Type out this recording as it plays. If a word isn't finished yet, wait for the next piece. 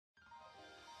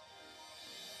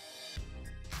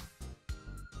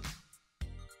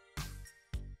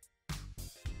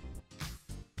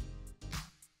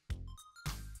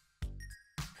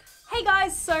Hey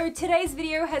guys, so today's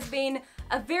video has been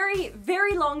a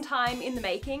very long time in the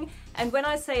making, and when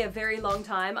I say a very long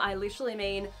time, I literally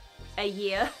mean a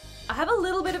year. I have a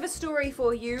little bit of a story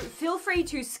for you. Feel free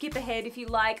to skip ahead if you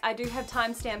like. I do have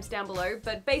timestamps down below,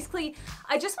 but basically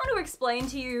I just want to explain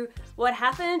to you what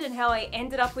happened and how I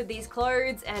ended up with these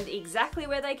clothes and exactly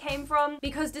where they came from,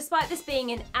 because despite this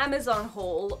being an Amazon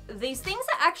haul, these things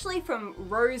are actually from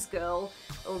Rosegal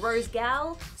or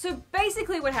Rosegal. So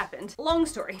basically what happened, long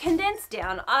story, condensed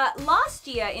down, last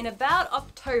year in about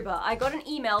October, I got an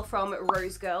email from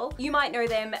Rosegal. You might know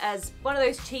them as one of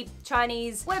those cheap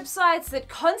Chinese websites that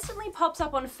constantly pops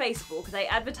up on Facebook. They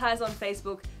advertise on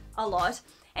Facebook a lot.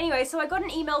 Anyway, so I got an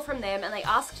email from them and they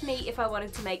asked me if I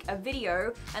wanted to make a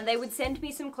video and they would send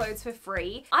me some clothes for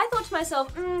free. I thought to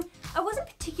myself, I wasn't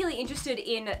particularly interested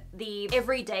in the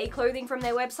everyday clothing from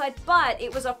their website, but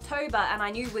it was October and I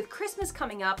knew with Christmas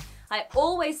coming up, I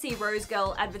always see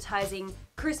Rosegal advertising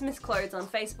Christmas clothes on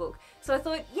Facebook. So I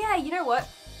thought, yeah, you know what?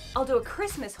 I'll do a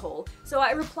Christmas haul. So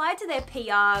I replied to their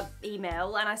PR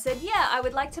email and I said, yeah, I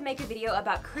would like to make a video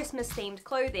about Christmas themed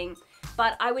clothing,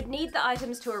 but I would need the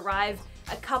items to arrive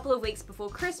a couple of weeks before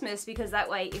Christmas, because that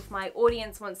way if my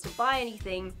audience wants to buy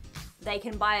anything, they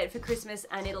can buy it for Christmas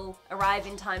and it'll arrive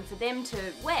in time for them to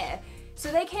wear. So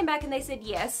they came back and they said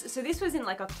yes. So this was in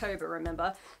like October,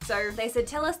 remember? So they said,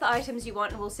 tell us the items you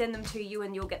want and we'll send them to you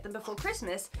and you'll get them before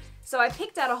Christmas. So I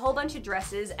picked out a whole bunch of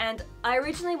dresses and I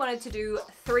originally wanted to do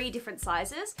 3 different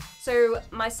sizes. So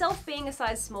myself being a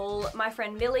size small, my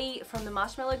friend Millie from the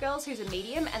Marshmallow Girls, who's a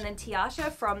medium, and then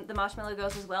Tiasha from the Marshmallow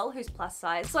Girls as well, who's plus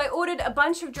size. So I ordered a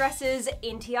bunch of dresses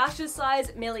in Tiasha's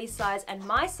size, Millie's size, and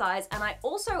my size, and I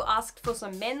also asked for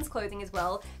some men's clothing as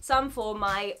well, some for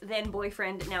my then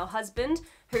boyfriend, now husband,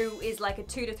 who is like a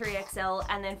 2 to 3XL,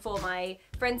 and then for my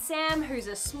friend Sam, who's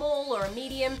a small or a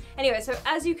medium. Anyway, so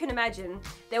as you can imagine,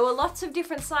 there were lots of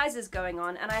different sizes going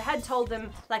on, and I had told them,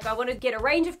 like, I wanted to get a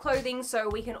range of clothing so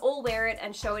we can all wear it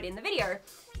and show it in the video.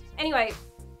 Anyway,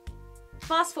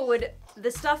 fast forward,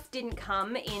 the stuff didn't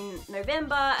come in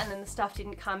November, and then the stuff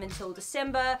didn't come until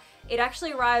December. It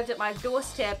actually arrived at my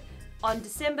doorstep on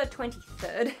December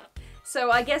 23rd.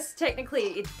 So I guess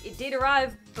technically it did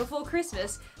arrive before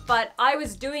Christmas, but I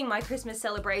was doing my Christmas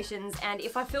celebrations, and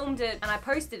if I filmed it and I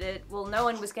posted it, well, no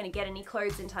one was going to get any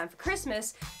clothes in time for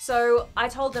Christmas. So I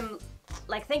told them,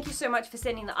 like, thank you so much for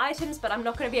sending the items, but I'm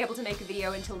not going to be able to make a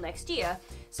video until next year.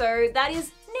 So that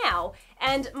is now.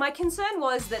 And my concern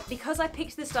was that because I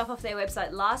picked this stuff off their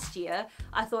website last year,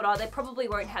 I thought, oh, they probably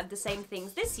won't have the same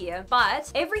things this year.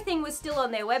 But everything was still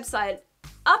on their website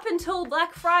up until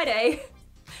Black Friday.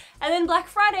 And then Black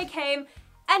Friday came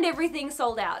and everything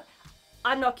sold out.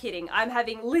 I'm not kidding, I'm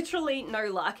having literally no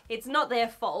luck. It's not their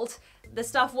fault. The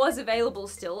stuff was available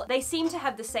still. They seem to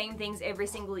have the same things every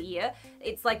single year.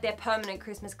 It's like their permanent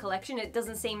Christmas collection. It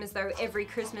doesn't seem as though every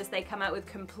Christmas they come out with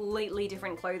completely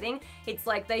different clothing. It's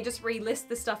like they just relist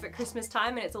the stuff at Christmas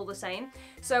time and it's all the same.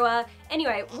 So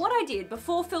anyway, what I did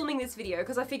before filming this video,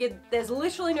 because I figured there's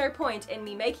literally no point in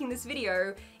me making this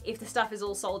video if the stuff is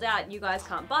all sold out and you guys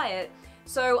can't buy it.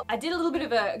 So I did a little bit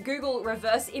of a Google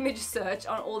reverse image search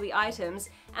on all the items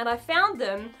and I found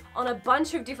them on a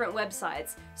bunch of different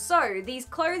websites. So these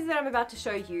clothes that I'm about to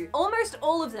show you, almost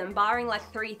all of them, barring like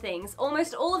 3 things,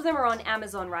 almost all of them are on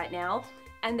Amazon right now,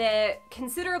 and they're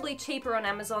considerably cheaper on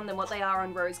Amazon than what they are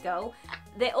on Rosegal.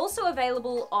 They're also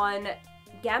available on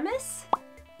Gamis,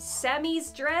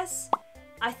 Sammy's Dress,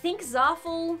 I think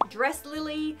Zaful, Dress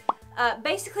Lily.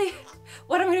 Basically,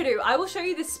 what I'm gonna do, I will show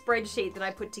you this spreadsheet that I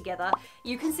put together.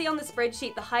 You can see on the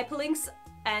spreadsheet the hyperlinks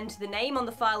and the name on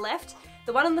the far left.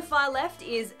 The one on the far left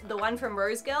is the one from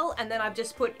Rosegal, and then I've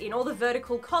just put in all the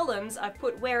vertical columns, I've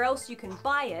put where else you can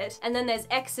buy it, and then there's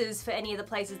X's for any of the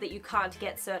places that you can't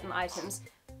get certain items.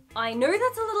 I know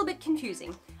that's a little bit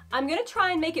confusing. I'm gonna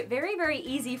try and make it very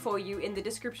easy for you in the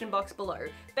description box below.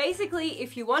 Basically,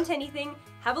 if you want anything,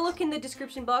 have a look in the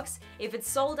description box. If it's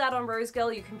sold out on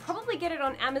Rosegal, you can probably get it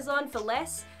on Amazon for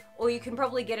less, or you can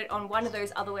probably get it on one of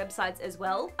those other websites as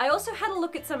well. I also had a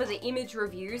look at some of the image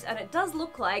reviews, and it does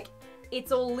look like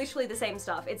it's all literally the same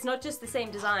stuff. It's not just the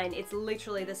same design, it's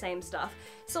literally the same stuff.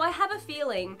 So I have a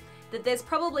feeling that there's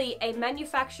probably a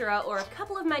manufacturer or a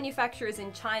couple of manufacturers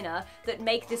in China that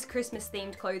make this Christmas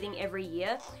themed clothing every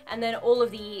year, and then all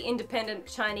of the independent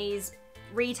Chinese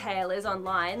retailers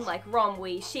online like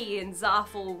Romwe, Shein,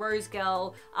 Zaful,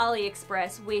 Rosegal,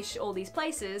 AliExpress, Wish, all these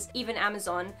places, even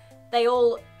Amazon, they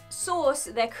all source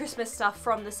their Christmas stuff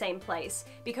from the same place.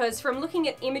 Because from looking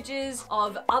at images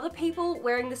of other people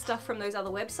wearing the stuff from those other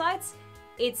websites,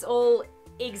 it's all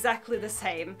exactly the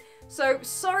same. So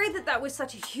sorry that that was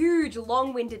such a huge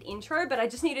long-winded intro, but I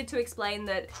just needed to explain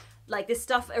that Like, this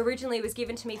stuff originally was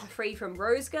given to me for free from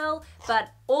Rosegal, but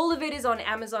all of it is on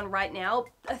Amazon right now.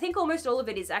 I think almost all of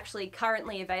it is actually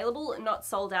currently available, not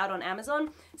sold out on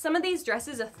Amazon. Some of these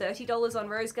dresses are $30 on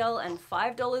Rosegal and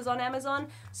 $5 on Amazon.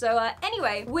 So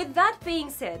anyway, with that being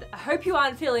said, I hope you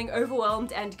aren't feeling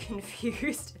overwhelmed and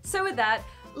confused. So with that,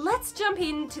 let's jump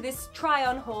into this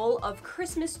try-on haul of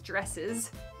Christmas dresses.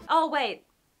 Oh wait,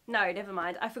 no, never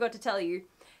mind, I forgot to tell you.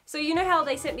 So you know how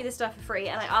they sent me this stuff for free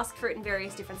and I asked for it in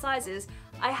various different sizes?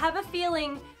 I have a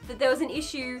feeling that there was an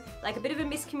issue, like a bit of a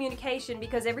miscommunication,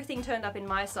 because everything turned up in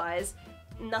my size.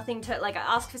 Like, I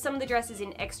asked for some of the dresses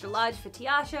in extra large for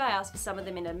Tiasha, I asked for some of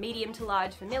them in a medium to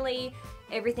large for Millie.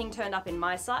 Everything turned up in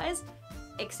my size,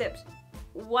 except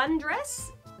one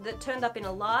dress that turned up in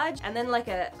a large, and then like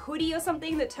a hoodie or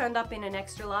something that turned up in an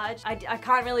extra large. I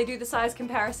can't really do the size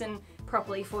comparison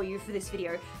properly for you for this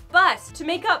video. But to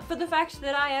make up for the fact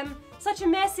that I am such a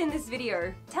mess in this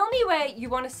video, tell me where you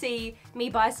want to see me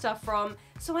buy stuff from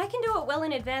so I can do it well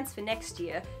in advance for next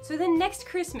year. So then next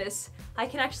Christmas, I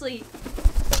can actually...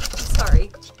 Sorry,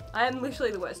 I am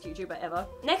literally the worst YouTuber ever.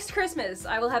 Next Christmas,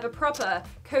 I will have a proper,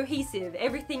 cohesive,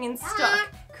 everything in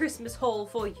stock Christmas haul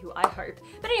for you, I hope.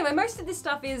 But anyway, most of this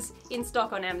stuff is in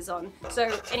stock on Amazon.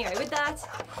 So anyway, with that,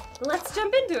 let's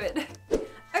jump into it.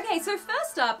 Okay, so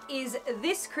first up is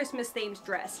this Christmas themed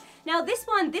dress. Now this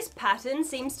pattern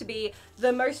seems to be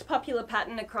the most popular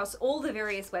pattern across all the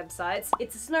various websites.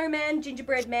 It's a snowman,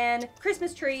 gingerbread man,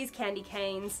 Christmas trees, candy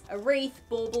canes, a wreath,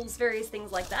 baubles, various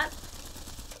things like that.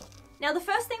 Now the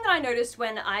first thing that I noticed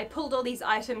when I pulled all these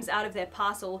items out of their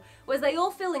parcel was they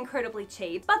all feel incredibly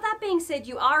cheap. But that being said,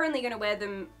 you are only going to wear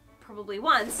them probably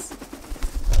once.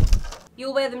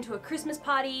 You'll wear them to a Christmas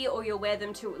party, or you'll wear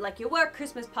them to like your work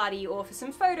Christmas party, or for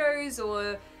some photos,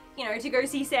 or, you know, to go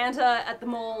see Santa at the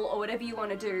mall, or whatever you want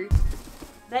to do.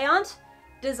 They aren't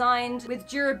designed with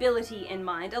durability in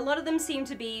mind. A lot of them seem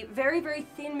to be very, very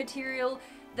thin material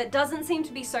that doesn't seem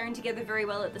to be sewn together very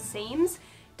well at the seams.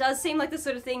 Does seem like the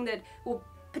sort of thing that will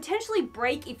potentially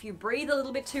break if you breathe a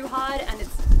little bit too hard and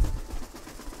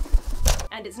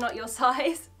it's not your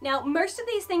size. Now, most of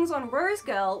these things on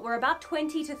Rosegal were about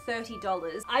 $20 to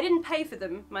 $30. I didn't pay for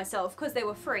them myself because they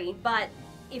were free, but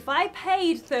if I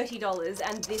paid $30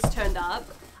 and this turned up,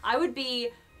 I would be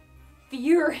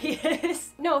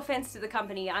furious. No offense to the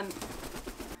company, I'm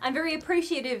very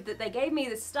appreciative that they gave me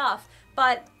this stuff,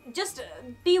 but just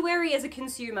be wary as a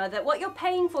consumer that what you're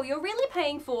paying for, you're really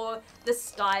paying for the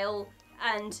style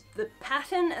and the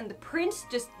pattern and the print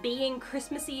just being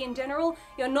Christmassy in general.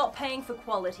 You're not paying for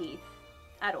quality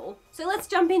at all. So let's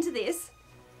jump into this.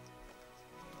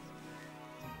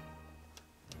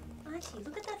 Archie,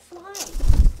 look at that fly.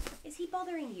 Is he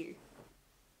bothering you?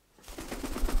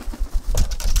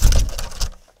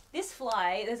 This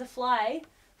fly, there's a fly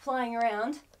flying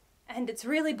around and it's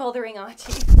really bothering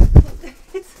Archie.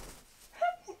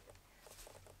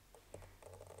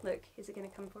 Look, is it going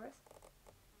to come for us?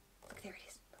 Look, there it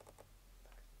is. Look.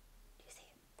 Do you see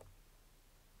it?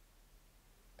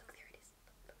 Look, there it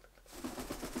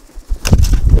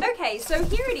is. Okay, so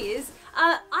here it is.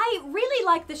 I really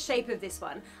like the shape of this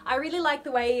one. I really like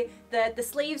the way that the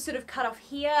sleeves sort of cut off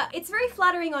here. It's very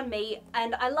flattering on me,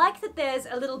 and I like that there's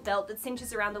a little belt that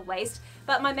cinches around the waist,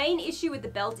 but my main issue with the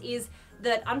belt is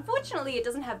that unfortunately it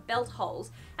doesn't have belt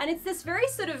holes, and it's this very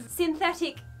sort of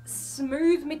synthetic,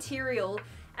 smooth material,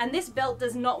 and this belt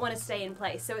does not want to stay in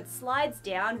place, so it slides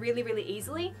down really, really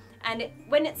easily. And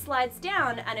when it slides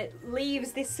down and it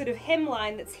leaves this sort of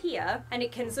hemline that's here, and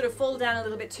it can sort of fall down a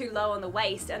little bit too low on the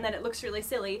waist, and then it looks really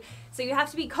silly. So you have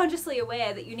to be consciously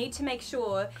aware that you need to make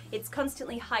sure it's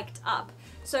constantly hiked up.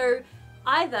 So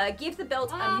either give the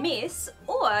belt a miss,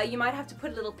 or you might have to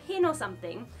put a little pin or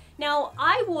something. Now,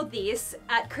 I wore this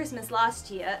at Christmas last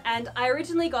year, and I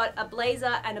originally got a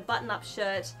blazer and a button-up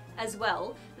shirt as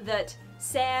well that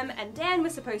Sam and Dan were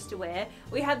supposed to wear.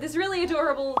 We have this really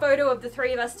adorable photo of the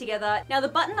three of us together. Now, the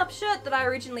button-up shirt that I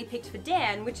originally picked for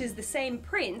Dan, which is the same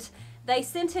print, they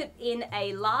sent it in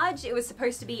a large. It was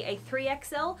supposed to be a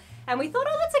 3XL, and we thought,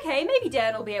 oh, that's okay, maybe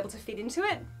Dan will be able to fit into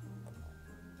it.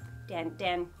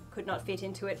 Dan could not fit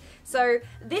into it. So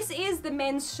this is the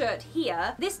men's shirt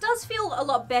here. This does feel a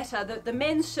lot better. The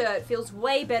men's shirt feels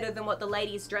way better than what the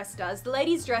ladies' dress does. The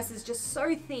ladies' dress is just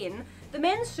so thin. The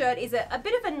men's shirt is a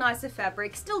bit of a nicer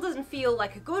fabric. Still doesn't feel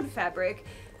like a good fabric,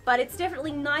 but it's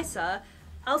definitely nicer.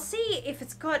 I'll see if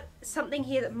it's got something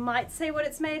here that might say what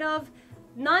it's made of.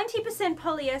 90%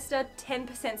 polyester, 10%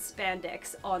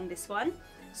 spandex on this one.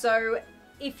 So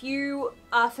if you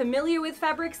are familiar with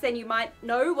fabrics, then you might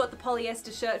know what the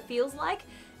polyester shirt feels like.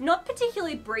 Not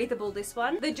particularly breathable, this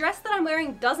one. The dress that I'm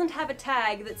wearing doesn't have a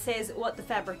tag that says what the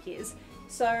fabric is.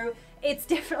 So it's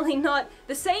definitely not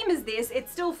the same as this. It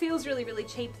still feels really, really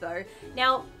cheap though.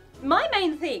 Now, my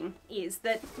main thing is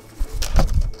that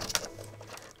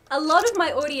a lot of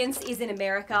my audience is in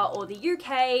America or the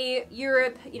UK,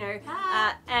 Europe, you know,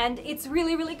 and it's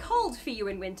really, really cold for you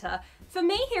in winter. For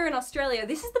me here in Australia,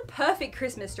 this is the perfect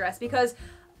Christmas dress because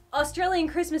Australian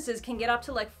Christmases can get up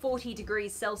to like 40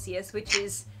 degrees Celsius, which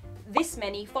is this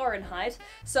many Fahrenheit.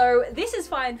 So this is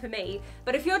fine for me,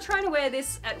 but if you're trying to wear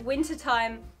this at winter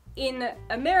time in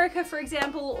America, for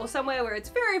example, or somewhere where it's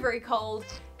very, very cold,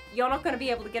 you're not going to be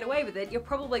able to get away with it. You're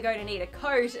probably going to need a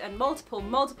coat and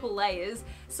multiple layers.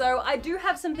 So I do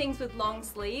have some things with long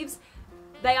sleeves.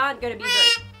 They aren't going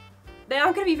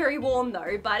to be very warm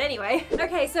though, but anyway.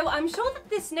 Okay, so I'm sure that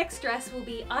this next dress will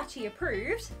be Archie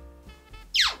approved.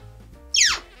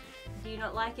 Do you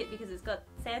not like it because it's got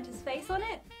Santa's face on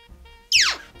it?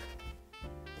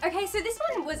 Okay, so this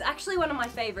one was actually one of my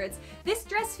favorites. This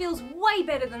dress feels way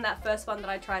better than that first one that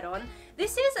I tried on.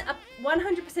 This is a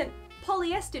 100%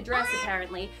 polyester dress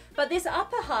apparently, but this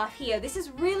upper half here, this is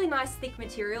really nice thick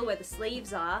material where the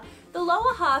sleeves are. The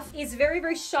lower half is very,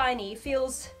 very shiny,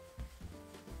 feels...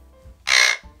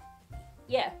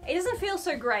 yeah, it doesn't feel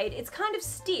so great. It's kind of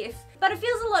stiff, but it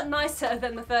feels a lot nicer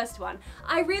than the first one.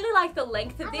 I really like the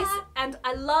length of this, and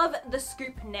I love the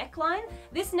scoop neckline.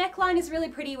 This neckline is really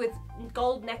pretty with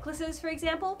gold necklaces, for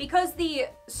example. Because the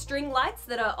string lights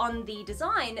that are on the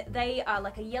design, they are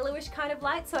like a yellowish kind of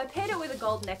light, so I paired it with a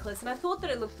gold necklace, and I thought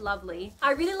that it looked lovely.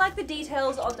 I really like the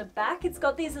details on the back. It's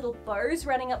got these little bows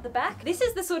running up the back. This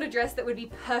is the sort of dress that would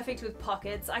be perfect with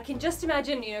pockets. I can just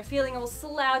imagine, you know, feeling all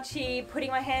slouchy,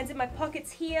 putting my hands in my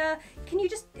pockets here. Can you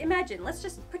just imagine? Let's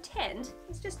just pretend.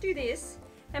 Let's just do this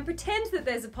and pretend that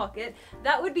there's a pocket.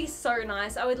 That would be so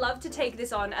nice. I would love to take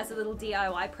this on as a little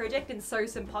DIY project and sew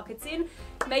some pockets in.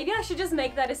 Maybe I should just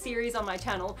make that a series on my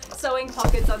channel, sewing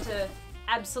pockets onto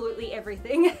absolutely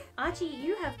everything. Archie,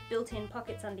 you have built-in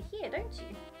pockets under here, don't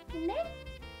you? No?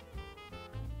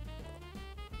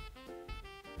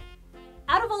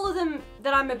 Out of all of them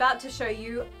that I'm about to show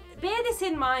you, bear this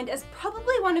in mind as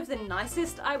probably one of the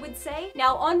nicest, I would say.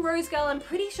 Now on Rosegal, I'm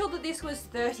pretty sure that this was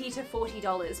 $30 to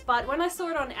 $40, but when I saw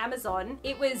it on Amazon,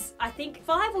 it was, I think,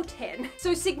 5 or 10.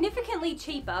 So significantly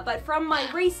cheaper, but from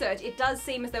my research, it does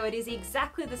seem as though it is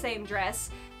exactly the same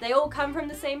dress. They all come from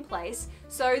the same place.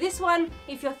 So this one,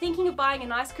 if you're thinking of buying a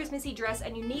nice Christmassy dress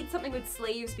and you need something with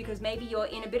sleeves because maybe you're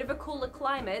in a bit of a cooler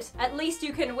climate, at least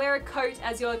you can wear a coat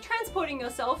as you're transporting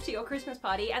yourself to your Christmas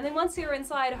party, and then once you're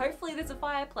inside, hopefully there's a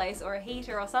fireplace or a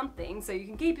heater or something so you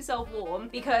can keep yourself warm,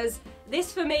 because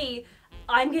this for me,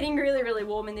 I'm getting really, really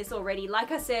warm in this already.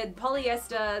 Like I said,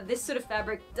 polyester, this sort of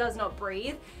fabric does not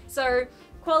breathe. So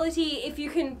quality, if you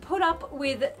can put up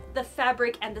with the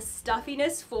fabric and the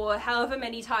stuffiness for however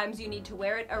many times you need to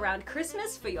wear it around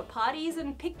Christmas for your parties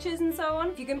and pictures and so on,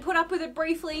 if you can put up with it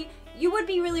briefly, you would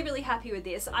be really, really happy with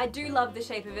this. I do love the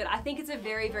shape of it. I think it's a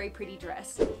very, very pretty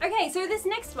dress. Okay, so this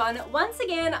next one, once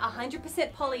again,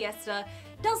 100% polyester,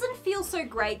 doesn't feel so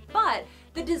great, but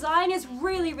the design is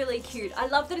really, really cute. I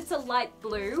love that it's a light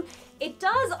blue. It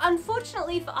does,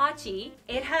 unfortunately for Archie,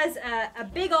 it has a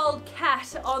big old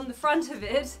cat on the front of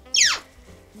it.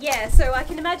 Yeah, so I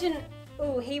can imagine,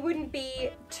 oh, he wouldn't be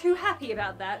too happy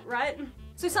about that, right?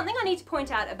 So something I need to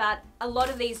point out about a lot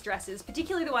of these dresses,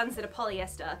 particularly the ones that are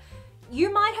polyester,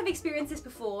 you might have experienced this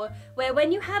before, where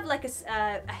when you have like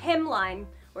a hemline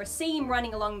or a seam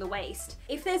running along the waist,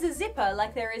 if there's a zipper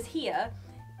like there is here,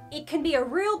 it can be a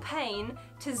real pain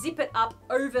to zip it up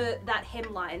over that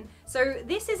hemline. So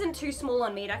this isn't too small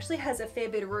on me. It actually has a fair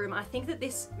bit of room. I think that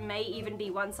this may even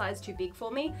be one size too big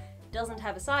for me. It doesn't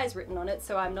have a size written on it,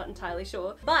 so I'm not entirely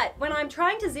sure. But when I'm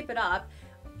trying to zip it up,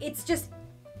 it's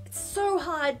so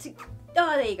hard to,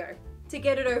 oh, there you go, to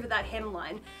get it over that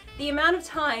hemline. The amount of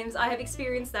times I have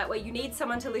experienced that where you need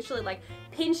someone to literally like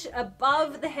pinch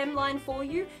above the hemline for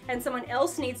you and someone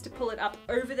else needs to pull it up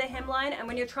over the hemline, and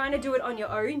when you're trying to do it on your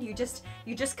own, you just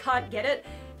can't get it.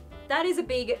 That is a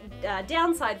big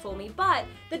downside for me, but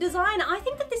the design, I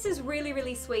think that this is really,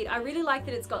 really sweet. I really like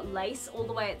that it's got lace all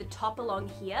the way at the top along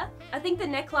here. I think the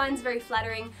neckline's very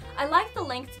flattering. I like the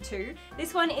length too.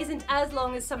 This one isn't as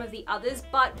long as some of the others,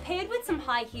 but paired with some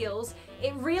high heels,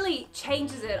 it really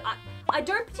changes it. I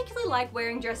don't particularly like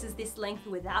wearing dresses this length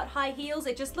without high heels.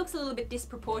 It just looks a little bit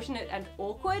disproportionate and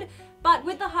awkward. But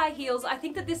with the high heels, I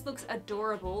think that this looks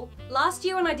adorable. Last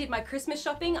year when I did my Christmas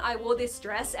shopping, I wore this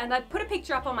dress and I put a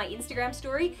picture up on my Instagram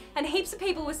story and heaps of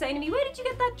people were saying to me, where did you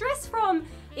get that dress from?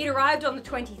 It arrived on the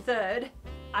 23rd.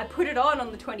 I put it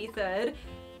on the 23rd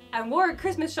and wore it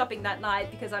Christmas shopping that night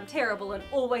because I'm terrible and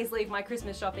always leave my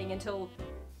Christmas shopping until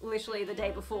literally the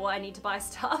day before I need to buy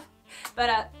stuff.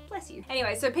 But bless you.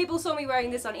 Anyway, so people saw me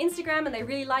wearing this on Instagram and they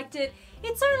really liked it.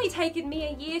 It's only taken me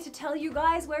a year to tell you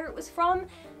guys where it was from.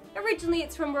 Originally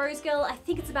it's from Rosegal. I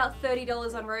think it's about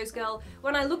 $30 on Rosegal.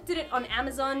 When I looked at it on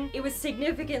Amazon, it was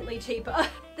significantly cheaper.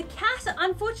 The cat,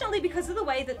 unfortunately, because of the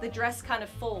way that the dress kind of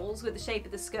falls with the shape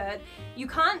of the skirt, you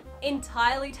can't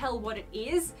entirely tell what it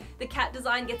is. The cat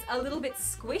design gets a little bit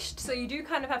squished, so you do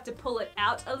kind of have to pull it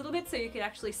out a little bit so you can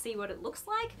actually see what it looks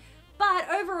like. But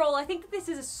overall, I think that this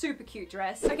is a super cute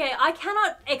dress. Okay, I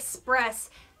cannot express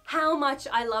how much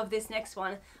I love this next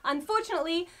one.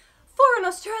 Unfortunately, for an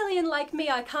Australian like me,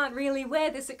 I can't really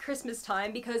wear this at Christmas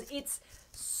time because it's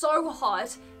so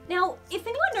hot. Now, if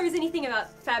anyone knows anything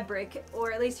about fabric,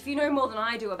 or at least if you know more than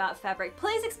I do about fabric,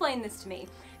 please explain this to me.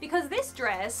 Because this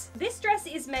dress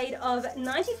is made of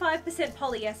 95%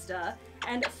 polyester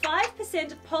and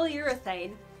 5%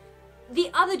 polyurethane. The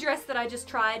other dress that I just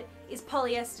tried is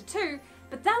polyester too,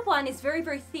 but that one is very,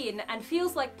 very thin and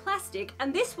feels like plastic,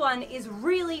 and this one is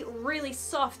really, really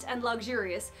soft and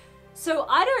luxurious. So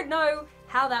I don't know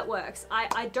how that works.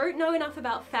 I don't know enough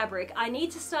about fabric. I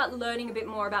need to start learning a bit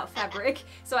more about fabric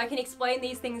so I can explain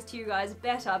these things to you guys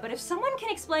better. But if someone can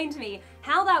explain to me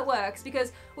how that works,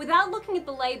 because without looking at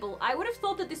the label, I would have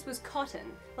thought that this was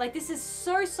cotton. Like, this is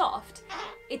so soft.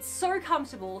 It's so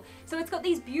comfortable. So it's got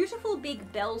these beautiful big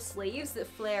bell sleeves that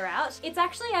flare out. It's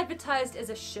actually advertised as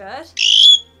a shirt.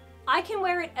 I can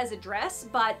wear it as a dress,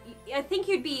 but I think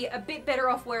you'd be a bit better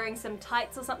off wearing some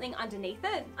tights or something underneath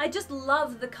it. I just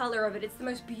love the color of it. It's the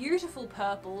most beautiful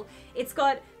purple. It's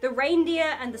got the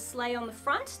reindeer and the sleigh on the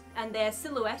front, and they're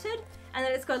silhouetted. And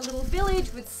then it's got a little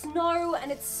village with snow,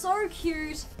 and it's so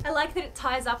cute. I like that it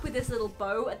ties up with this little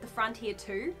bow at the front here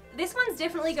too. This one's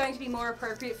definitely going to be more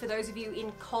appropriate for those of you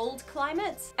in cold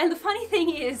climates. And the funny thing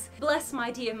is, bless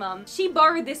my dear mum, she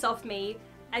borrowed this off me,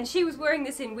 and she was wearing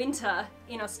this in winter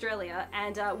in Australia,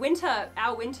 and our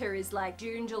winter is like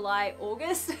June, July,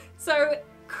 August. So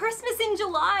Christmas in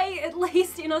July, at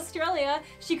least in Australia,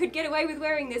 she could get away with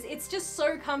wearing this. It's just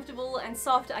so comfortable and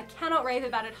soft. I cannot rave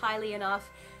about it highly enough.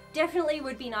 Definitely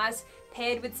would be nice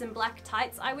paired with some black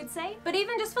tights, I would say. But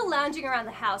even just for lounging around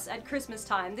the house at Christmas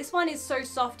time, this one is so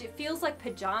soft. It feels like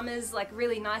pajamas, like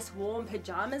really nice warm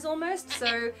pajamas almost.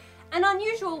 So an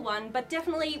unusual one, but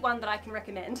definitely one that I can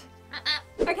recommend.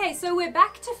 Okay, so we're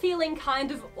back to feeling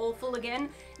kind of awful again.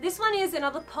 This one is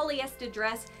another polyester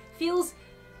dress. Feels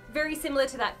very similar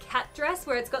to that cat dress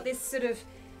where it's got this sort of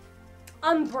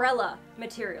umbrella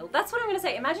material. That's what I'm gonna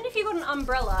say. Imagine if you got an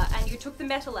umbrella and you took the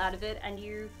metal out of it and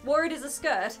you wore it as a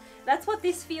skirt. That's what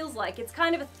this feels like. It's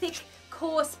kind of a thick,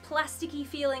 coarse, plasticky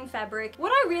feeling fabric.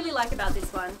 What I really like about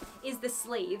this one is the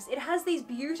sleeves. It has these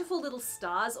beautiful little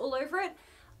stars all over it.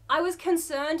 I was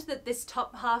concerned that this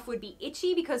top half would be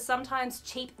itchy because sometimes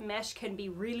cheap mesh can be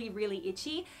really, really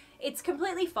itchy. It's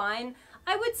completely fine.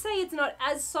 I would say it's not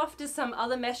as soft as some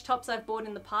other mesh tops I've bought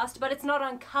in the past, but it's not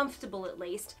uncomfortable at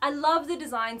least. I love the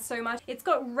design so much. It's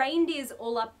got reindeers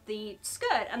all up the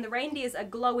skirt, and the reindeers are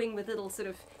glowing with little sort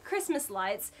of Christmas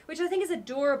lights, which I think is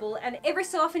adorable, and every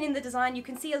so often in the design you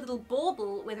can see a little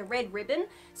bauble with a red ribbon.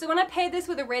 So when I paired this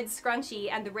with a red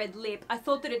scrunchie and the red lip, I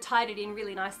thought that it tied it in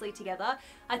really nicely together.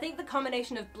 I think the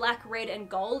combination of black, red, and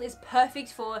gold is perfect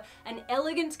for an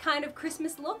elegant kind of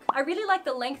Christmas look. I really like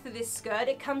the length of this skirt.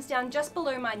 It comes down just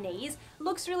below my knees,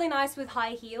 looks really nice with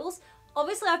high heels.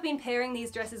 Obviously I've been pairing these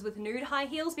dresses with nude high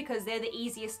heels because they're the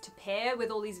easiest to pair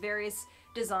with all these various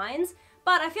designs.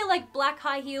 But I feel like black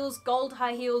high heels, gold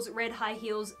high heels, red high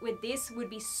heels with this would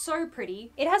be so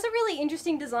pretty. It has a really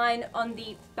interesting design on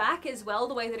the back as well,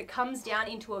 the way that it comes down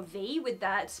into a V with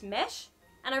that mesh.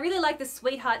 And I really like the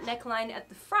sweetheart neckline at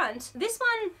the front. This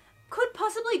one could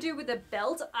possibly do with a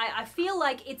belt. I feel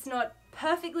like it's not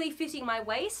perfectly fitting my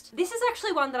waist. This is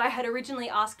actually one that I had originally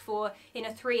asked for in a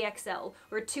 3XL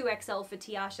or a 2XL for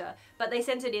Tiasha, but they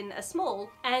sent it in a small,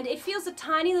 and it feels a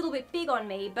tiny little bit big on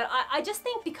me, but I just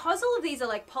think because all of these are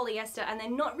like polyester and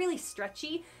they're not really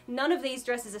stretchy, none of these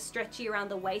dresses are stretchy around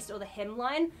the waist or the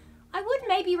hemline, I would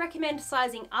maybe recommend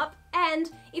sizing up, and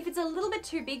if it's a little bit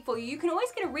too big for you, you can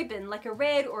always get a ribbon, like a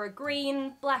red or a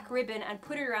green, black ribbon, and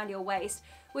put it around your waist,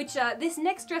 which this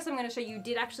next dress I'm going to show you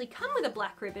did actually come with a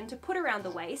black ribbon to put around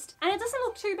the waist, and it doesn't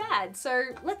look too bad, so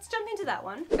let's jump into that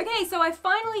one. Okay, so I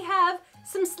finally have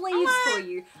some sleeves for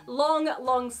you.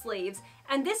 Long sleeves.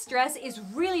 And this dress is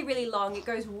really, really long. It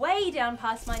goes way down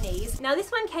past my knees. Now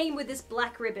this one came with this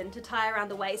black ribbon to tie around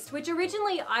the waist, which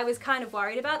originally I was kind of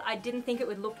worried about. I didn't think it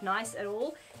would look nice at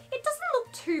all. it doesn't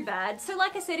look too bad. So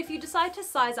like I said, if you decide to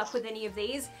size up with any of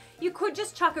these, you could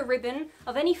just chuck a ribbon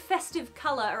of any festive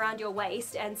color around your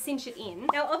waist and cinch it in.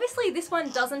 Now obviously this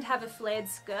one doesn't have a flared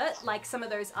skirt like some of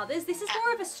those others. This is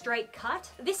more of a straight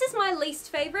cut. This is my least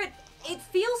favorite. It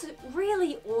feels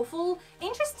really awful.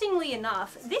 Interestingly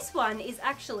enough, this one is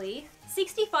actually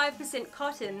 65%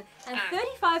 cotton and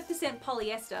 35%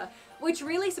 polyester, which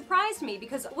really surprised me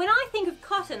because when I think of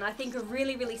cotton, I think of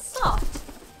really, really soft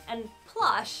and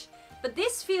plush, but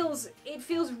this feels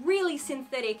really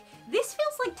synthetic. This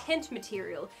feels like tent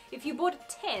material. If you bought a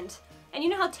tent, and you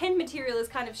know how tent material is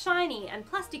kind of shiny and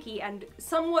plasticky and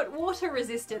somewhat water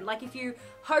resistant, like if you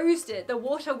hosed it, the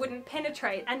water wouldn't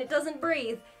penetrate and it doesn't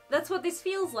breathe. That's what this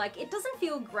feels like. It doesn't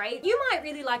feel great. You might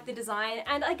really like the design,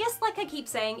 and I guess like I keep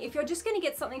saying, if you're just gonna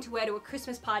get something to wear to a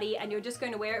Christmas party and you're just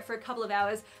going to wear it for a couple of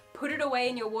hours, put it away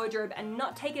in your wardrobe and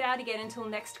not take it out again until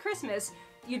next Christmas,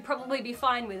 you'd probably be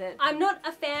fine with it. I'm not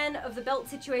a fan of the belt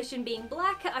situation being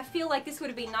black. I feel like this would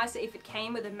have been nicer if it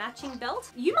came with a matching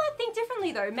belt. You might think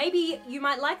differently though. Maybe you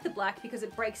might like the black because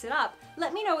it breaks it up.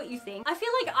 Let me know what you think. I feel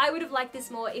like I would have liked this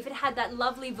more if it had that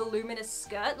lovely voluminous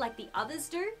skirt like the others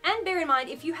do. And bear in mind,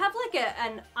 if you have like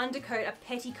an undercoat, a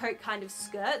petticoat kind of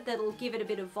skirt that'll give it a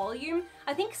bit of volume,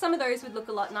 I think some of those would look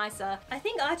a lot nicer. I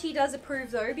think Archie does approve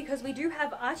though, because we do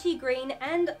have Archie green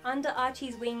and under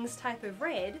Archie's wings type of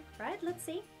red, right? Let's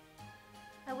see.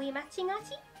 Are we matching,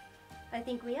 Archie? I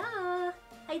think we are.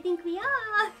 I think we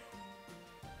are.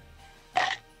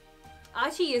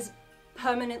 Archie is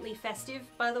permanently festive,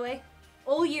 by the way.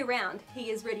 All year round, he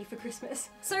is ready for Christmas.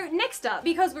 So next up,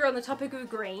 because we're on the topic of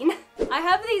green, I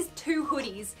have these two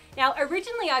hoodies. Now,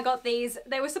 originally I got these,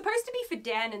 they were supposed to be for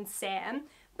Dan and Sam,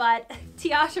 but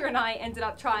Tiasha and I ended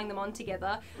up trying them on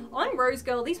together. On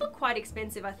Rosegal, these were quite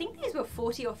expensive. I think these were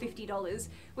 $40 or $50,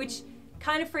 which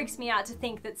kind of freaks me out to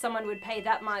think that someone would pay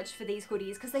that much for these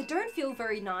hoodies because they don't feel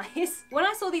very nice. When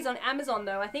I saw these on Amazon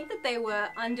though, I think that they were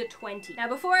under 20. Now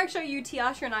before I show you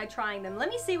Tiasha and I trying them, let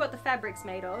me see what the fabric's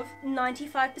made of.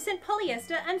 95%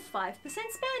 polyester and 5%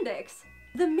 spandex.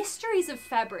 The mysteries of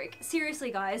fabric.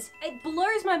 Seriously guys, it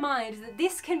blows my mind that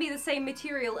this can be the same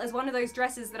material as one of those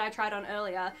dresses that I tried on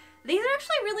earlier. These are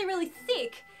actually really, really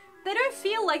thick. They don't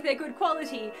feel like they're good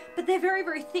quality, but they're very,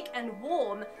 very thick and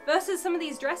warm versus some of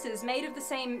these dresses made of the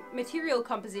same material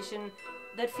composition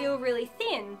that feel really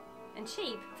thin and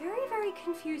cheap. Very, very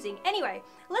confusing. Anyway,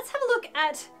 let's have a look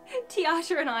at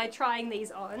Tiasha and I trying these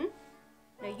on.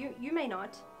 No, you may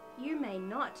not. You may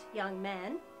not, young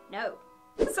man. No.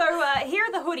 So here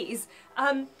are the hoodies.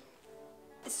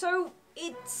 So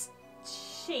it's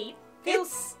cheap.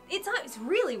 It's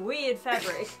really weird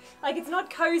fabric. Like it's not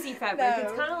cozy fabric. No.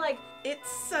 It's kind of like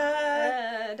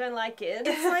don't like it.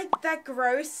 It's like that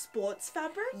gross sports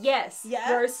fabric. Yes. Yeah.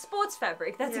 Gross sports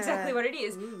fabric. That's exactly what it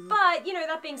is. Ooh. But you know,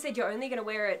 that being said, you're only going to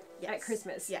wear it at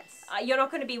Christmas. Yes. You're not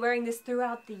going to be wearing this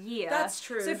throughout the year. That's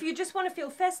true. So if you just want to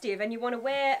feel festive and you want to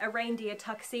wear a reindeer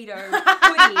tuxedo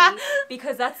hoodie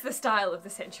because that's the style of the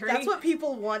century. That's what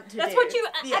people want to do. That's what you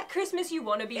at Christmas you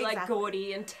want to be like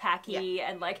gaudy and tacky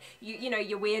and like you know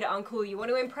your weird uncle. You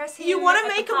want to impress him. You want to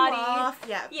make him laugh.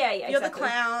 Yeah. Yeah. You're the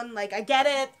clown. Like I get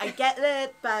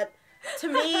it, but to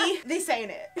me, this ain't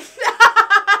it.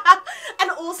 And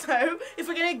also, if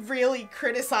we're gonna really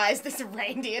criticize this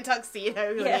reindeer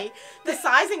tuxedo hoodie, the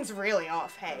sizing's really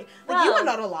off, hey? Like, you are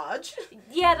not a large.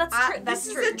 Yeah, that's true. This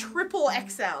is a triple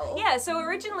XL. Yeah, so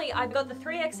originally I got the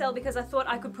 3XL because I thought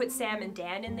I could put Sam and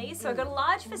Dan in these. So I got a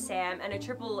large for Sam and a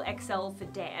triple XL for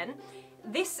Dan.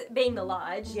 This being the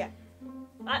large.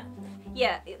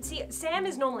 Yeah, see, Sam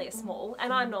is normally a small,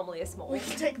 and I'm normally a small. We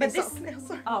can take this off now,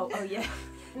 sorry. Oh yeah.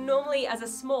 Normally, as a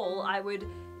small, I would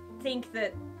think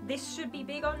that this should be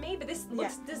big on me, but this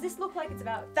looks, does this look like it's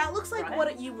about That looks like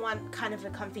what you want kind of a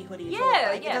comfy hoodie to look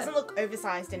like. It doesn't look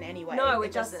oversized in any way. No,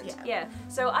 it doesn't. Yeah.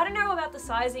 So I don't know about the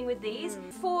sizing with these.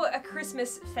 For a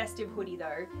Christmas festive hoodie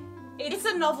though, it's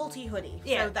a novelty hoodie.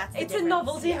 Yeah, so that's the difference. A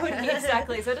novelty hoodie,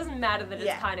 exactly. So it doesn't matter that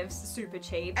it's kind of super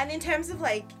cheap. And in terms of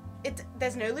like,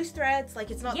 there's no loose threads,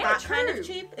 like it's not that kind of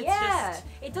cheap. It's just...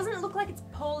 It doesn't look like it's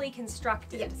poorly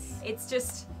constructed. Yes. It's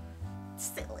just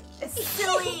silly.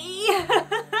 Silly!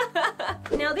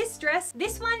 Now this dress,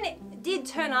 this one did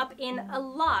turn up in a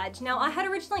large. Now I had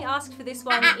originally asked for this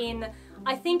one in,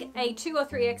 I think, a 2 or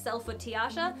 3XL for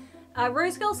Tiasha.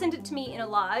 Rosegal sent it to me in a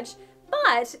large.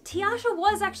 But Tiasha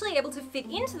was actually able to fit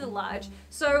into the large,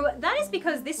 so that is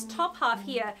because this top half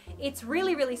here, it's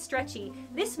really, really stretchy.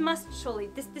 This must surely,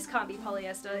 this can't be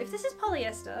polyester. If this is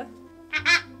polyester,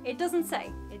 it doesn't say.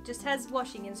 It just has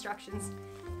washing instructions.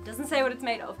 It doesn't say what it's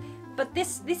made of. But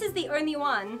this is the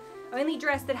only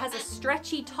dress that has a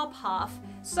stretchy top half,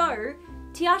 so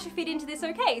Tiasha fit into this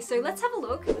okay, so let's have a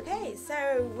look. Okay,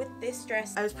 so with this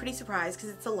dress, I was pretty surprised because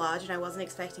it's a large and I wasn't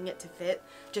expecting it to fit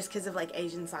just because of like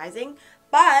Asian sizing,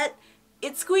 but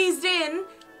it squeezed in,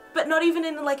 but not even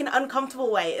in like an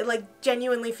uncomfortable way. It like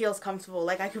genuinely feels comfortable.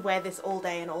 Like I could wear this all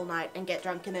day and all night and get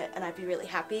drunk in it and I'd be really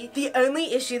happy. The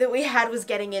only issue that we had was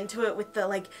getting into it with the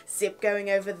like zip going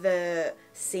over the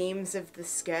seams of the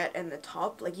skirt and the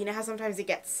top. Like, you know how sometimes it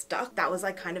gets stuck? That was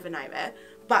like kind of a nightmare.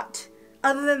 But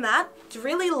other than that, it's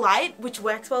really light, which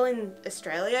works well in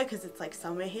Australia because it's like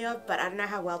summer here, but I don't know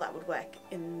how well that would work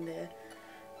in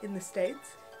the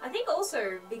States. I think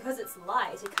also because it's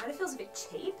light, it kind of feels a bit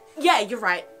cheap. Yeah, you're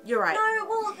right. You're right. No,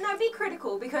 well, no, be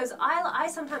critical because I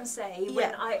sometimes say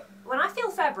when I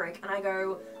feel fabric and I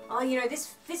go, oh, you know,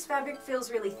 this fabric feels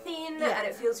really thin and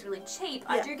it feels really cheap.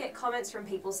 I do get comments from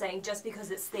people saying just because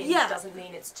it's thin doesn't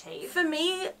mean it's cheap. For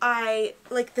me,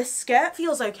 like the skirt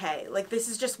feels okay. Like this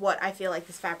is just what I feel like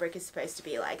this fabric is supposed to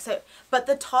be like. So, but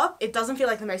the top, it doesn't feel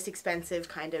like the most expensive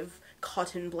kind of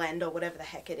cotton blend or whatever the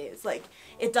heck it is. Like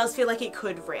it does feel like it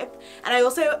could rip. And I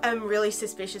also am really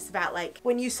suspicious about like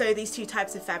when you sew these two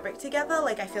types of fabric together,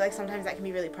 like I feel like sometimes that can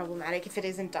be really problematic if it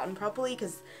isn't done properly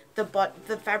because the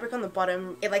fabric on the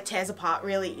bottom, it like tears apart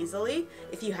really easily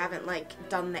if you haven't like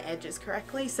done the edges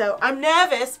correctly. So I'm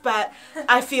nervous, but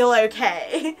I feel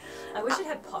okay. I wish it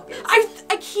had pockets.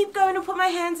 I keep going to put my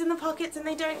hands in the pockets and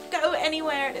they don't go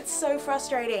anywhere and it's so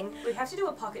frustrating. We have to do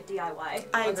a pocket DIY.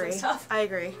 I agree. I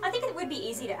agree. I think it would be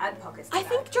easy to add pockets to I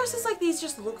think dresses like these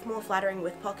just look more flattering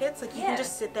with pockets. Like you can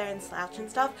just sit there and slouch and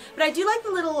stuff. But I do like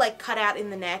the little like cutout in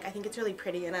the neck. I think it's really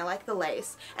pretty and I like the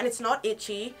lace. And it's not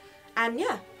itchy. And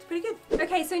yeah, it's pretty good.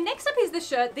 Okay, so next up is the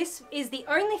shirt. This is the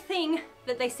only thing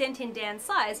that they sent in Dan's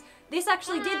size. This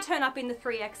actually did turn up in the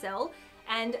 3XL.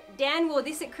 And Dan wore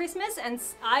this at Christmas and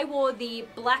I wore the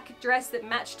black dress that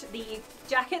matched the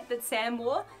jacket that Sam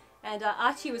wore. And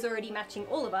Archie was already matching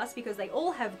all of us because they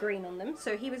all have green on them,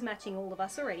 so he was matching all of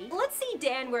us already. Let's see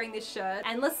Dan wearing this shirt,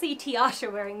 and let's see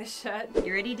Tiasha wearing this shirt.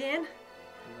 You ready, Dan? No.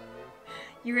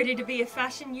 You ready to be a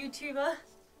fashion YouTuber?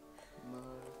 No.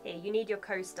 Yeah, you need your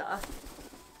co-star.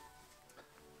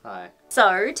 Hi.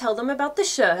 So, tell them about the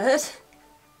shirt.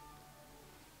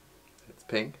 It's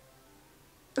pink.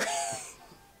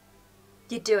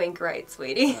 You're doing great,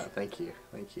 sweetie. Thank you,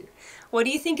 thank you. What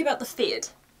do you think about the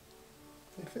fit?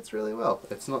 It fits really well.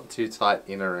 It's not too tight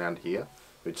in around here,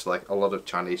 which like a lot of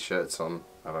Chinese shirts on,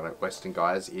 I don't know, Western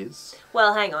guys is.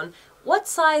 Well, hang on. What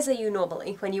size are you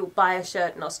normally when you buy a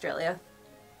shirt in Australia?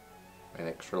 An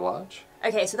extra large.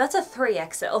 Okay, so that's a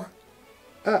 3XL.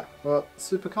 Ah, well,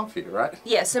 super comfy, right?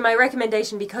 Yeah, so my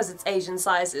recommendation, because it's Asian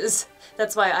sizes,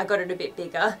 that's why I got it a bit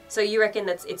bigger. So you reckon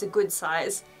it's a good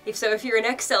size? If you're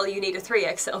an XL, you need a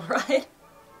 3XL, right?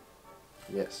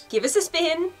 Yes. Give us a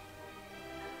spin.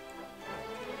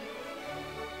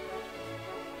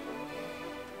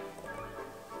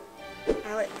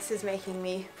 Alex is making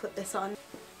me put this on.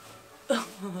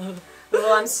 Oh,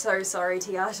 I'm so sorry,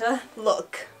 Tiasha.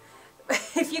 Look.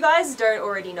 If you guys don't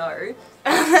already know,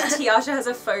 Tiasha has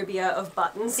a phobia of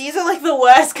buttons. These are like the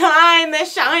worst kind, they're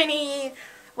shiny.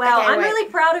 Wow, okay, I'm really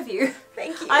proud of you.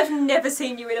 Thank you. I've never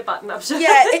seen you in a button-up shirt.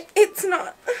 Yeah, it's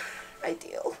not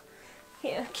ideal.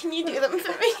 Here. Can you do them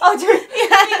for me? I'll do it.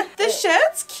 Yeah. The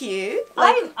shirt's cute.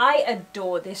 Like, I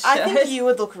adore this shirt. I think you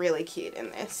would look really cute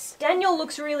in this. Daniel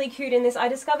looks really cute in this. I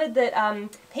discovered that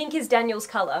pink is Daniel's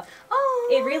colour. Oh.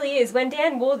 It really is. When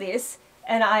Dan wore this,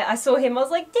 and I saw him, I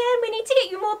was like, Dan, we need to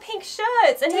get you more pink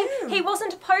shirts. And he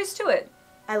wasn't opposed to it.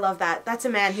 I love that. That's a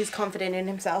man who's confident in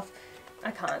himself. I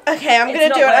can't. Okay, I'm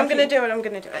gonna do it. I'm gonna do it. I'm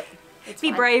gonna do it. Be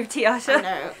fine. Brave, Tiasha. I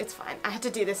know, it's fine. I had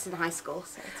to do this in high school,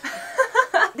 so it's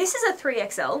fine. This is a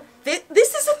 3XL. This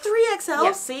is a 3XL,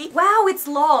 Yep. see? Wow, it's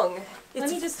long. Let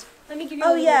me give you a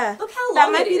little, yeah. Look how long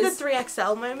that might it be is. the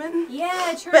 3XL moment.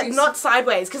 Yeah, true. But not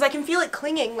sideways, because I can feel it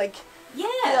clinging, like,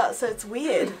 yeah, so it's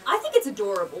weird. I think it's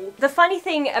adorable. The funny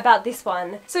thing about this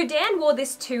one, so Dan wore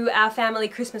this to our family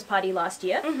Christmas party last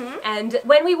year, and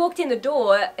when we walked in the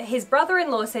door, his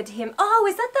brother-in-law said to him, "Oh,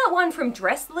 is that one from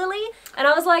Dress Lily?" And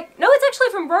I was like, "No, it's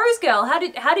actually from Rosegal.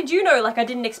 How did you know?" Like, I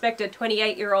didn't expect a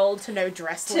 28-year-old to know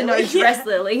Dress Lily. To know Dress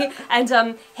Lily.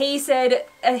 And he said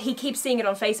he keeps seeing it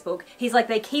on Facebook. He's like,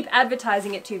 they keep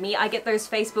advertising it to me. I get those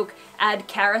Facebook ad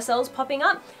carousels popping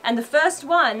up, and the first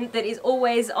one that is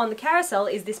always on the carousel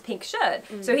is this pink shirt.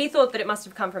 So he thought that it must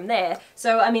have come from there.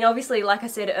 So, I mean, obviously, like I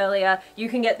said earlier, you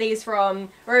can get these from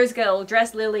Rosegal,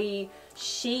 Dress Lily,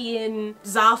 Shein,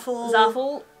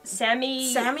 Zaful,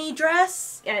 Sammy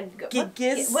Dress, and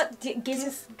Giz. What?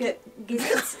 Giz?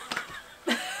 Giz?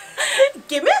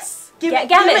 Gimis?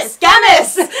 Gamis.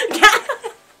 Gamis!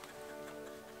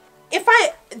 If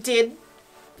I did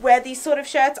wear these sort of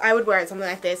shirts, I would wear it something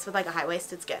like this with like a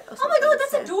high-waisted skirt or something. Oh my god,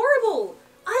 that's adorable.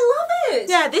 I love it.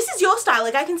 Yeah, this is your style.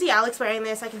 Like I can see Alex wearing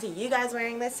this, I can see you guys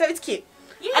wearing this, so it's cute.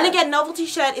 Yeah. And again, novelty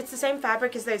shirt, it's the same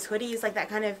fabric as those hoodies, like that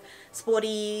kind of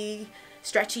sporty,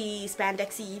 stretchy,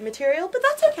 spandexy material, but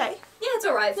that's okay. Yeah, it's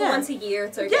alright. For once a year,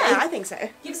 it's okay. Yeah, I think so.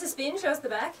 Give us a spin, show us the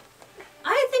back.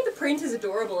 I think the print is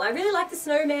adorable. I really like the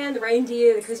snowman, the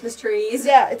reindeer, the Christmas trees.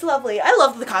 Yeah, it's lovely. I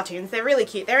love the cartoons. They're really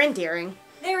cute. They're endearing.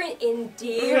 They're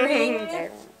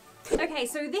endearing. Okay,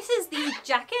 so this is the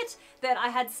jacket that I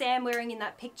had Sam wearing in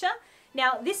that picture.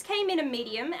 Now, this came in a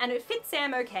medium, and it fits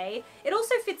Sam okay. It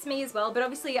also fits me as well, but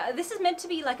obviously this is meant to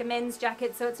be like a men's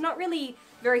jacket, so it's not really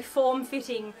very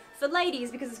form-fitting for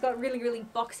ladies because it's got really, really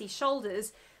boxy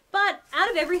shoulders. But out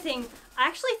of everything, I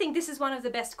actually think this is one of the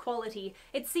best quality.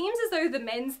 It seems as though the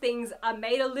men's things are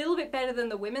made a little bit better than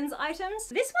the women's items.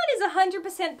 This one is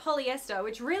 100% polyester,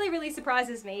 which really, really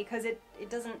surprises me because it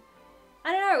doesn't,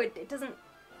 I don't know, it doesn't,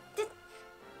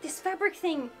 this fabric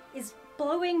thing is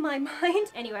blowing my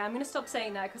mind. Anyway, I'm gonna stop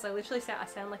saying that because I literally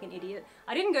sound like an idiot.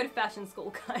 I didn't go to fashion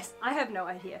school, guys. I have no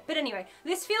idea. But anyway,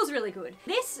 this feels really good.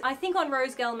 This, I think on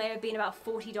Rosegal may have been about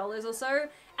 $40 or so,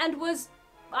 and was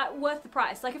worth the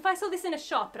price. Like if I saw this in a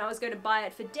shop and I was going to buy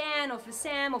it for Dan or for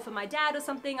Sam or for my dad or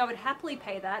something, I would happily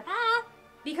pay that.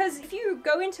 Because if you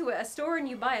go into a store and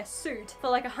you buy a suit for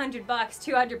like $100,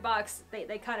 $200,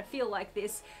 they kind of feel like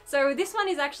this. So this one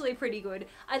is actually pretty good.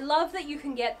 I love that you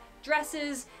can get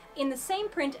dresses in the same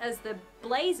print as the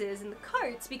blazers and the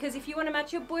coats, because if you want to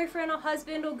match your boyfriend or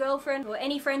husband or girlfriend or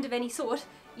any friend of any sort,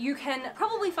 you can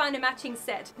probably find a matching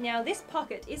set. Now this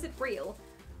pocket, is it real?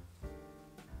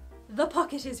 The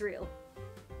pocket is real.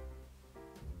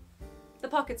 The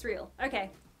pocket's real. Okay.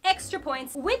 Extra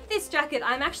points. With this jacket,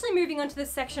 I'm actually moving on to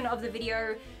this section of the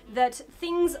video that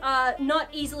things are not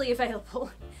easily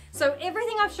available. So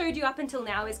everything I've showed you up until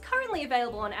now is currently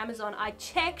available on Amazon. I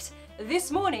checked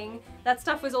this morning, that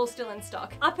stuff was all still in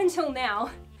stock. Up until now,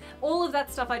 all of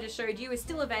that stuff I just showed you is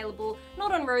still available,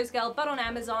 not on Rosegal, but on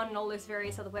Amazon and all those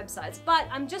various other websites. But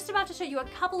I'm just about to show you a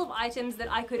couple of items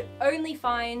that I could only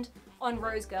find on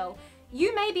Rosegal.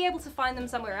 You may be able to find them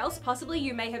somewhere else, possibly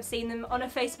you may have seen them on a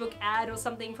Facebook ad or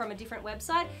something from a different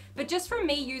website, but just from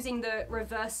me using the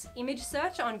reverse image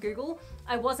search on Google,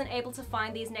 I wasn't able to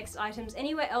find these next items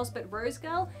anywhere else but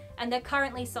Rosegal, and they're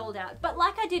currently sold out. But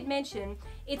like I did mention,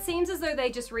 it seems as though they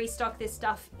just restock this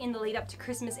stuff in the lead up to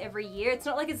Christmas every year. It's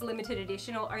not like it's limited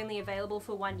edition or only available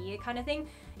for 1 year kind of thing.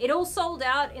 It all sold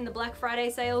out in the Black Friday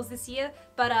sales this year,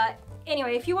 but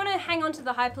anyway, if you want to hang on to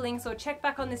the hyperlinks or check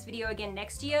back on this video again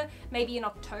next year, maybe in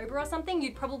October or something,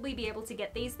 you'd probably be able to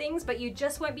get these things, but you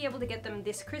just won't be able to get them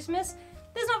this Christmas.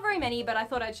 There's not very many, but I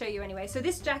thought I'd show you anyway. So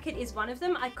this jacket is one of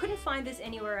them. I couldn't find this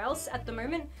anywhere else at the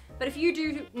moment, but if you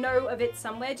do know of it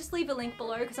somewhere, just leave a link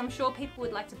below because I'm sure people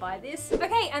would like to buy this.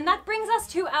 Okay, and that brings us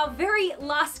to our very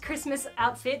last Christmas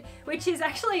outfit, which is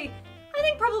actually, I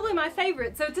think, probably my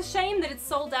favorite. So it's a shame that it's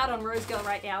sold out on Rosegal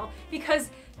right now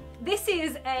because this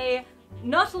is a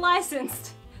not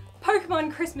licensed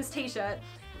Pokemon Christmas t-shirt.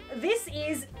 This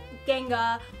is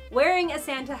Gengar wearing a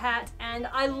Santa hat, and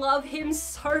I love him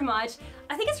so much.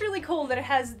 I think it's really cool that it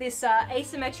has this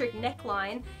asymmetric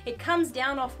neckline. It comes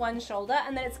down off one shoulder,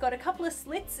 and then it's got a couple of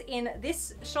slits in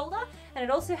this shoulder, and it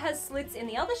also has slits in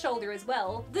the other shoulder as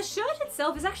well. The shirt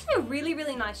itself is actually a really,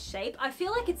 really nice shape. I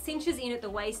feel like it cinches in at the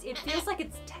waist. It feels like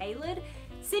it's tailored.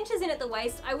 Cinches in at the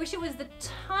waist. I wish it was the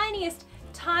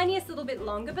tiniest little bit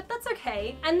longer, but that's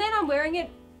okay. And then I'm wearing it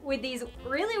with these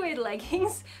really weird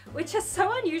leggings, which are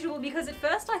so unusual because at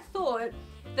first I thought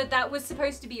that that was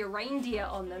supposed to be a reindeer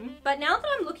on them. But now that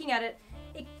I'm looking at it,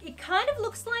 it kind of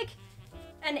looks like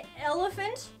an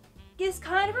elephant. This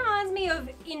kind of reminds me of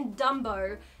in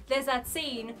Dumbo. There's that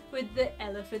scene with the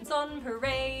elephants on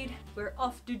parade. We're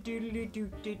off to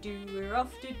doodly-doo-doo-doo. We're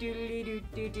off to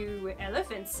doodly-doo-doo-doo. We're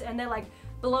elephants. And they're like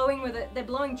blowing with it. They're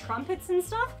blowing trumpets and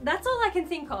stuff. That's all I can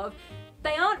think of.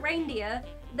 They aren't reindeer.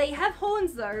 They have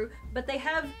horns though, but they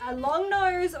have a long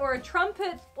nose or a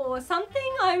trumpet or something.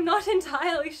 I'm not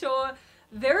entirely sure.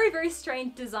 Very, very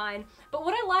strange design. But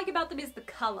what I like about them is the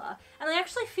color. And I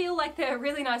actually feel like they're a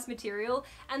really nice material.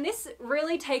 And this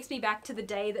really takes me back to the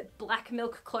day that black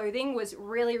milk clothing was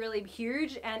really, really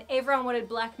huge and everyone wanted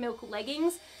black milk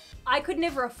leggings. I could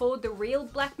never afford the real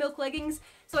black milk leggings.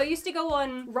 So I used to go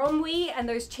on Romwe and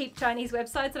those cheap Chinese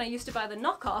websites and I used to buy the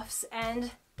knockoffs,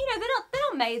 and you know, they're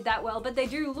not made that well, but they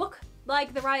do look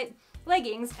like the right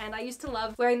leggings, and I used to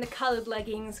love wearing the colored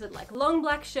leggings with like long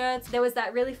black shirts. There was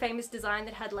that really famous design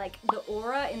that had like the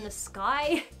aura in the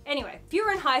sky. Anyway, if you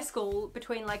were in high school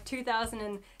between like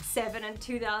 2007 and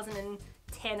 2010,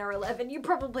 10 or 11, you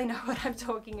probably know what I'm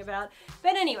talking about.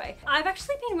 But anyway, I've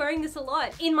actually been wearing this a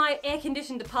lot in my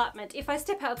air-conditioned apartment. If I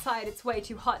step outside, it's way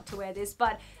too hot to wear this,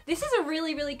 but this is a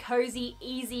really, really cozy,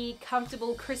 easy,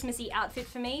 comfortable, Christmassy outfit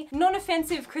for me.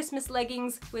 Non-offensive Christmas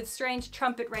leggings with strange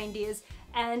trumpet reindeers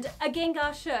and a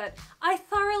Gengar shirt. I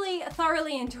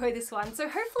thoroughly enjoy this one, so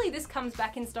hopefully this comes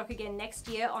back in stock again next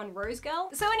year on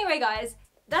Rosegal. So anyway guys,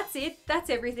 that's it, that's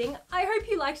everything. I hope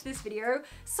you liked this video.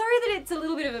 Sorry that it's a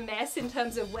little bit of a mess in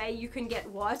terms of where you can get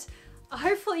what.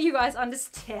 Hopefully you guys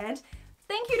understand.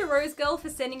 Thank you to Rosegal for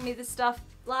sending me this stuff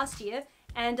last year,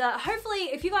 and hopefully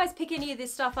if you guys pick any of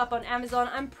this stuff up on Amazon,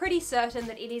 I'm pretty certain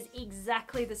that it is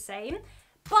exactly the same.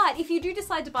 But if you do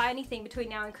decide to buy anything between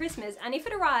now and Christmas, and if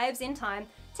it arrives in time,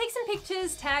 take some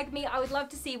pictures, tag me, I would love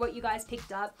to see what you guys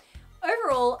picked up.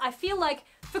 Overall, I feel like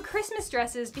for Christmas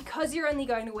dresses, because you're only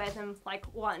going to wear them like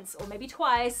once or maybe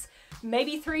twice,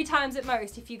 maybe 3 times at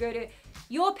most, if you go to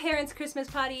your parents' Christmas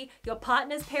party, your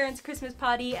partner's parents' Christmas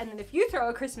party, and then if you throw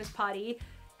a Christmas party,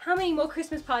 how many more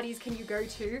Christmas parties can you go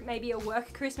to? Maybe a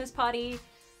work Christmas party,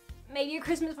 maybe a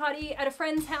Christmas party at a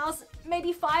friend's house,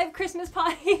 maybe 5 Christmas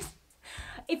parties.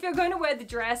 If you're going to wear the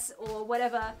dress or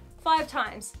whatever 5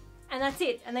 times, and that's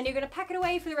it, and then you're going to pack it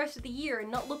away for the rest of the year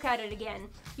and not look at it again,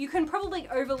 you can probably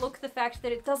overlook the fact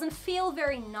that it doesn't feel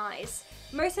very nice.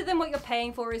 Most of them, what you're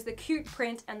paying for is the cute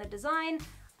print and the design.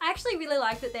 I actually really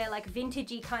like that they're like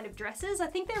vintagey kind of dresses. I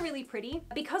think they're really pretty.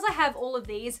 Because I have all of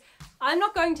these, I'm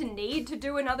not going to need to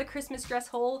do another Christmas dress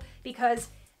haul, because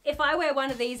if I wear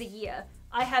one of these a year,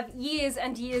 I have years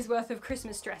and years worth of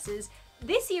Christmas dresses.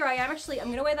 This year I'm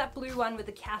gonna wear that blue one with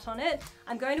the cat on it.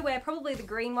 I'm going to wear probably the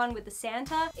green one with the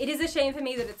Santa. It is a shame for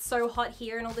me that it's so hot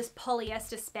here and all this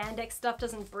polyester spandex stuff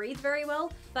doesn't breathe very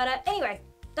well. But anyway,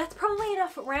 that's probably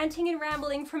enough ranting and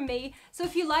rambling from me. So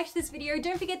if you liked this video,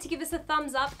 don't forget to give us a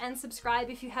thumbs up and subscribe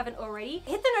if you haven't already.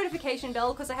 Hit the notification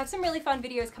bell because I have some really fun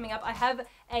videos coming up. I have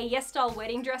a Yes Style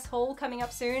wedding dress haul coming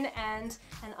up soon, and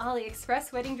an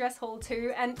AliExpress wedding dress haul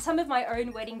too, and some of my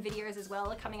own wedding videos as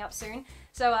well are coming up soon.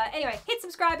 So anyway, hit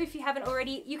subscribe if you haven't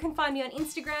already. You can find me on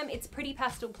Instagram, it's Pretty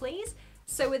Pastel Please.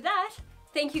 So with that,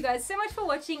 thank you guys so much for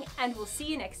watching, and we'll see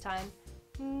you next time.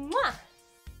 Mwah!